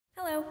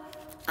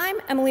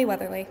Emily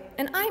Weatherly,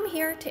 and I'm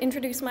here to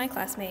introduce my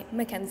classmate,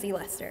 Makenzie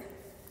Lester.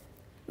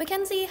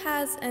 Makenzie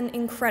has an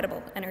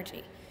incredible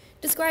energy,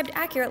 described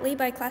accurately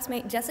by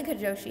classmate Jessica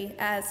Joshi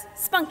as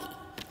spunky,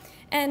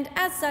 and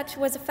as such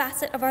was a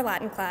facet of our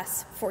Latin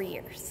class for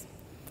years.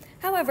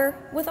 However,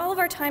 with all of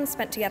our time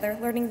spent together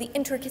learning the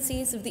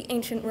intricacies of the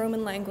ancient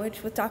Roman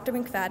language with Dr.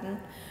 McFadden,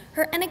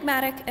 her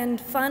enigmatic and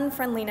fun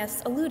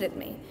friendliness eluded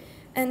me,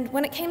 and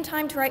when it came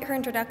time to write her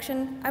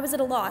introduction, I was at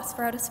a loss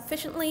for how to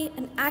sufficiently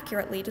and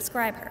accurately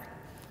describe her.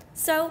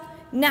 So,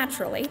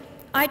 naturally,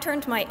 I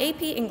turned to my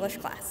AP English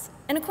class,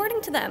 and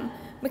according to them,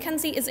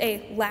 Makenzie is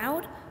a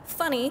loud,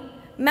 funny,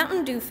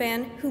 Mountain Dew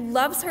fan who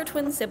loves her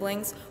twin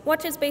siblings,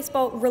 watches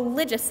baseball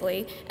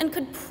religiously, and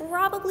could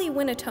probably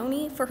win a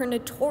Tony for her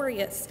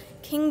notorious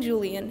King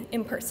Julian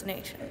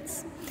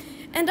impersonations.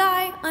 And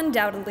I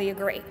undoubtedly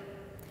agree.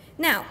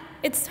 Now,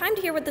 it's time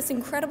to hear what this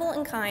incredible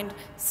and kind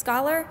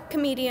scholar,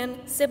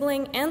 comedian,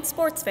 sibling, and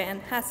sports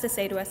fan has to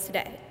say to us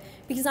today,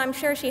 because I'm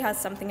sure she has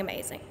something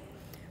amazing.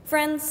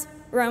 Friends,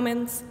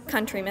 Romans,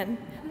 countrymen,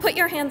 put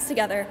your hands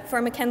together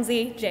for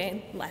Makenzie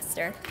Jane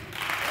Lester.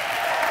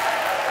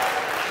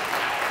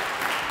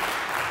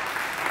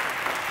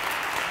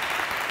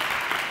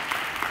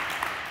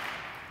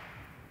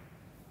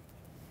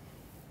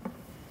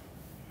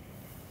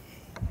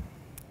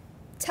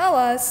 Tell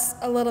us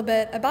a little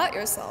bit about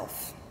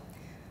yourself.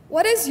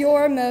 What is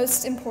your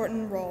most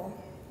important role?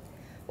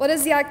 What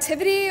is the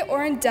activity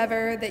or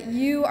endeavor that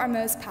you are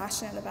most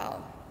passionate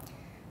about?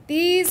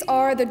 These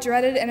are the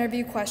dreaded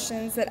interview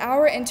questions that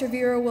our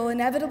interviewer will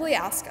inevitably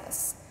ask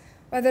us,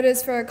 whether it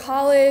is for a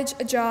college,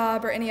 a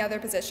job, or any other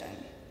position.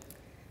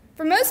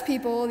 For most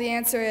people, the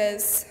answer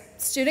is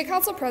student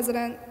council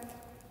president,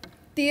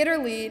 theater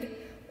lead,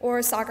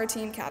 or soccer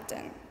team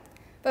captain.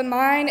 But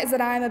mine is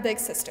that I'm a big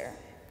sister.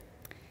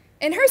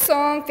 In her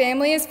song,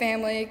 Family is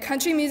Family,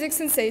 country music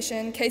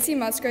sensation Casey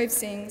Musgrave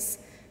sings,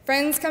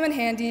 friends come in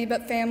handy,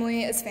 but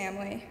family is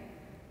family.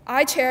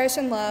 I cherish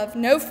and love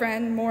no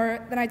friend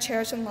more than I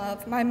cherish and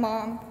love my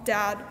mom,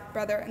 dad,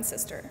 brother, and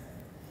sister.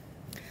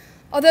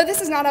 Although this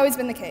has not always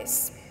been the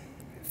case.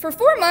 For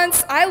 4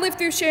 months, I lived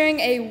through sharing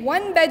a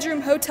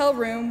one-bedroom hotel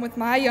room with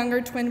my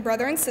younger twin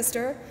brother and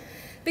sister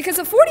because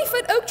a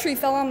 40-foot oak tree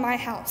fell on my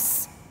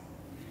house.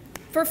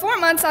 For 4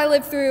 months, I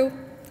lived through,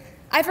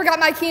 I forgot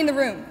my key in the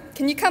room.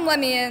 Can you come let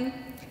me in?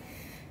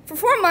 For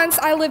 4 months,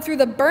 I lived through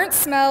the burnt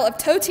smell of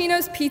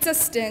Totino's pizza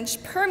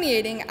stench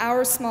permeating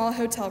our small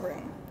hotel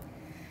room.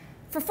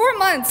 For 4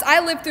 months,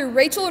 I lived through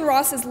Rachel and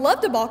Ross's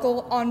love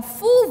debacle on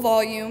full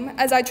volume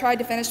as I tried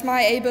to finish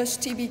my A-Bush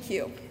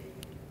TBQ.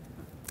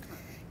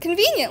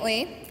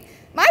 Conveniently,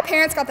 my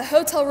parents got the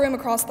hotel room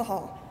across the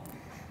hall.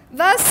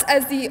 Thus,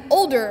 as the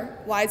older,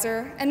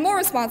 wiser, and more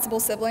responsible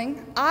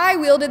sibling, I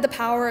wielded the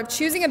power of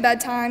choosing a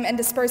bedtime and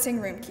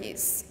dispersing room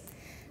keys.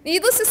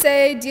 Needless to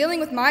say, dealing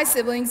with my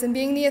siblings and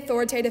being the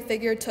authoritative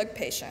figure took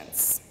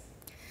patience.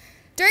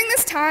 During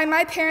this time,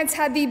 my parents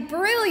had the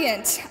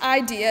brilliant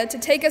idea to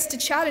take us to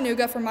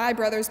Chattanooga for my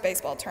brother's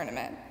baseball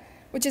tournament,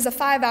 which is a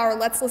 5-hour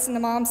Let's Listen to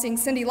Mom Sing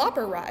Cyndi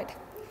Lauper ride.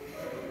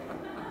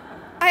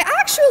 I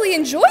actually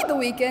enjoyed the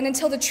weekend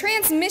until the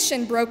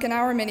transmission broke in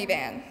our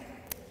minivan.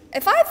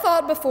 If I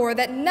thought before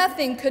that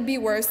nothing could be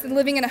worse than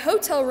living in a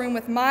hotel room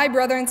with my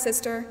brother and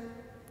sister,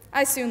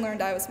 I soon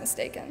learned I was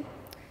mistaken.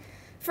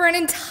 For an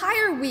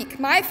entire week,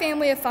 my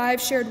family of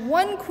 5 shared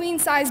one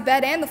queen-size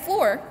bed and the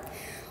floor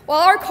while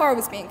our car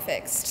was being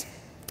fixed.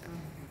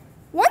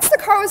 Once the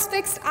car was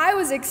fixed, I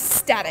was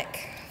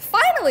ecstatic.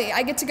 Finally,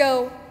 I get to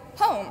go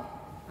home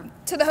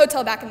to the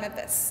hotel back in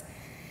Memphis.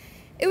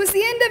 It was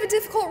the end of a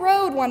difficult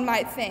road, one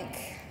might think,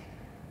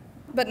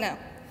 but no.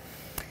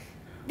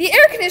 The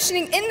air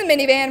conditioning in the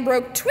minivan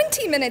broke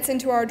 20 minutes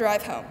into our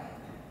drive home.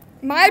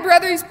 My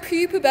brother's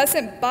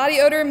prepubescent body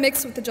odor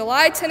mixed with the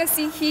July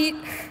Tennessee heat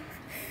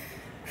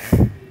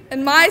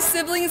and my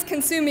siblings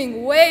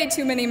consuming way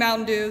too many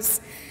Mountain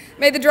Dews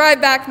made the drive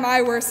back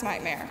my worst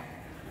nightmare.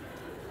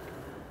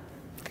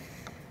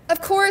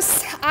 Of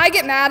course, I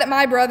get mad at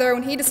my brother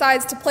when he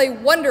decides to play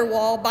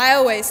Wonderwall by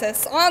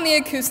Oasis on the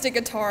acoustic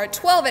guitar at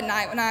 12 at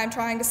night when I'm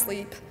trying to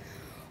sleep,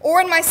 or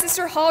when my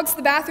sister hogs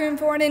the bathroom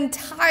for an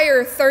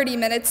entire 30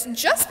 minutes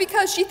just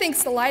because she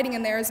thinks the lighting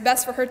in there is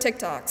best for her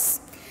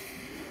TikToks.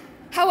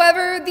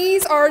 However,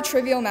 these are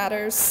trivial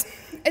matters.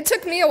 It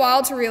took me a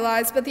while to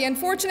realize, but the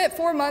unfortunate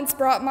 4 months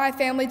brought my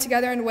family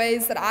together in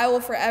ways that I will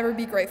forever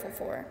be grateful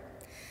for.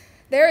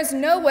 There is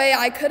no way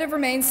I could have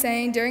remained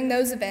sane during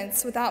those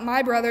events without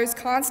my brothers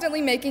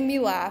constantly making me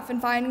laugh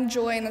and finding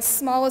joy in the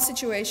smallest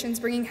situations,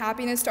 bringing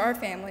happiness to our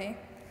family.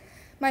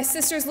 My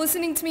sisters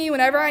listening to me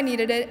whenever I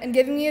needed it and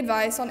giving me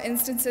advice on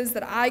instances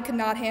that I could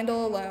not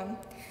handle alone.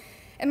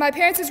 And my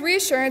parents'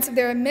 reassurance of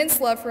their immense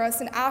love for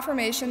us and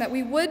affirmation that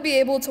we would be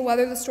able to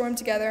weather the storm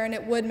together and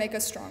it would make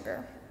us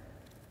stronger.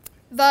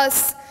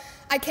 Thus,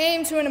 I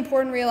came to an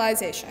important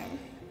realization.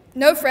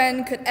 No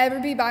friend could ever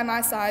be by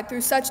my side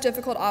through such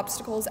difficult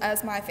obstacles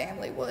as my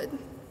family would.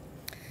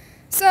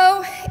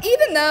 So,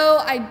 even though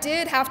I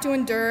did have to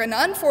endure an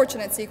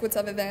unfortunate sequence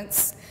of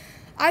events,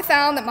 I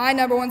found that my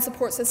 #1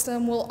 support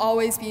system will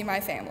always be my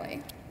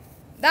family.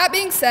 That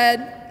being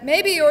said,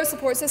 maybe your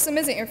support system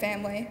isn't your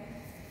family,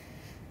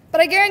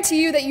 but I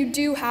guarantee you that you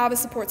do have a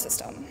support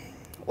system.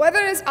 Whether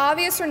it is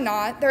obvious or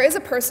not, there is a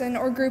person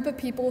or group of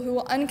people who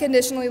will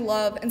unconditionally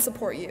love and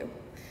support you.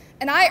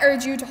 And I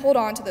urge you to hold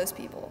on to those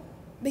people.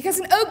 Because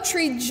an oak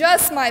tree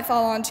just might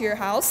fall onto your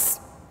house,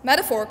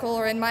 metaphorical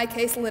or in my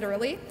case,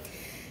 literally,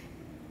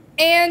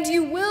 and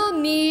you will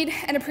need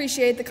and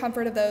appreciate the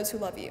comfort of those who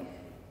love you.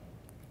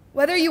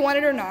 Whether you want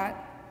it or not,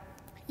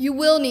 you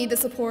will need the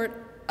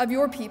support of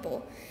your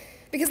people,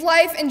 because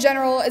life in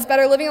general is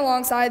better living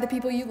alongside the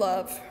people you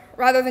love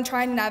rather than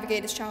trying to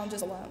navigate its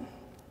challenges alone.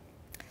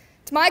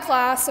 To my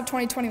class of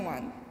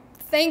 2021,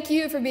 thank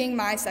you for being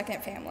my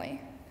second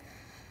family.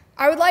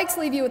 I would like to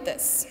leave you with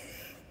this.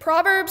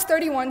 Proverbs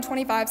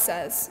 31:25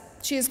 says,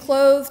 "She is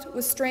clothed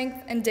with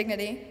strength and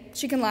dignity.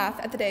 She can laugh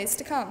at the days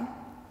to come."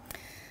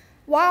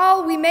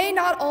 While we may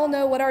not all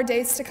know what our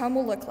days to come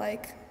will look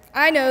like,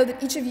 I know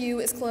that each of you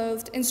is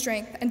clothed in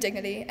strength and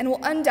dignity and will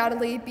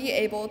undoubtedly be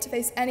able to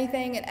face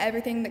anything and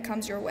everything that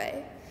comes your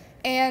way.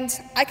 And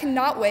I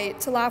cannot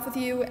wait to laugh with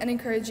you and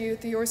encourage you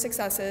through your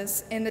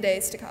successes in the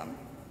days to come.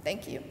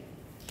 Thank you.